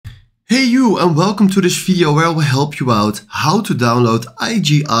you and welcome to this video where I will help you out how to download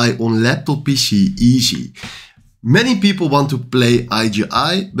IGI on laptop PC easy. Many people want to play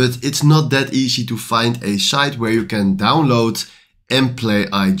IGI, but it's not that easy to find a site where you can download and play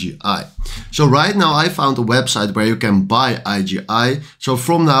IGI. So right now I found a website where you can buy IGI. So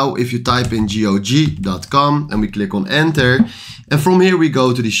from now, if you type in gog.com and we click on enter, and from here we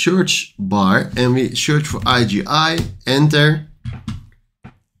go to the search bar and we search for IGI, enter.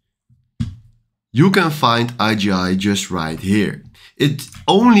 You can find IGI just right here. It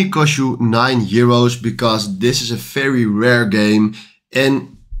only costs you €9 because this is a very rare game,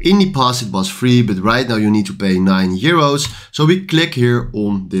 and in the past it was free, but right now you need to pay €9. So we click here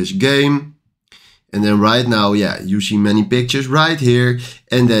on this game, and then right now, you see many pictures right here,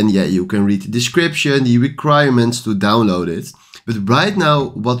 and then you can read the description, the requirements to download it. But right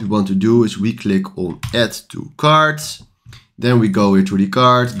now what we want to do is we click on add to cart. Then we go here to the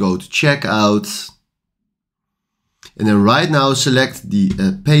cart, go to checkout. And then right now select the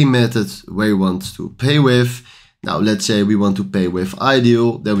pay method where you want to pay with. Now let's say we want to pay with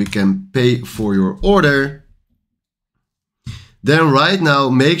Ideal, then we can pay for your order. Then right now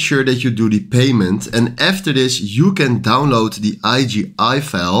make sure that you do the payment, and after this you can download the IGI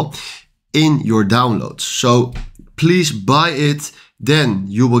file in your downloads. So please buy it, then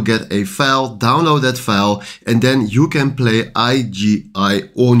you will get a file, download that file, and then you can play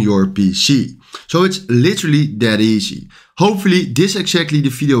IGI on your PC. So it's literally that easy. Hopefully this is exactly the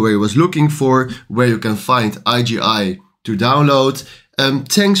video where I was looking for, where you can find IGI to download.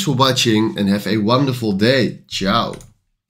 Thanks for watching and have a wonderful day. Ciao.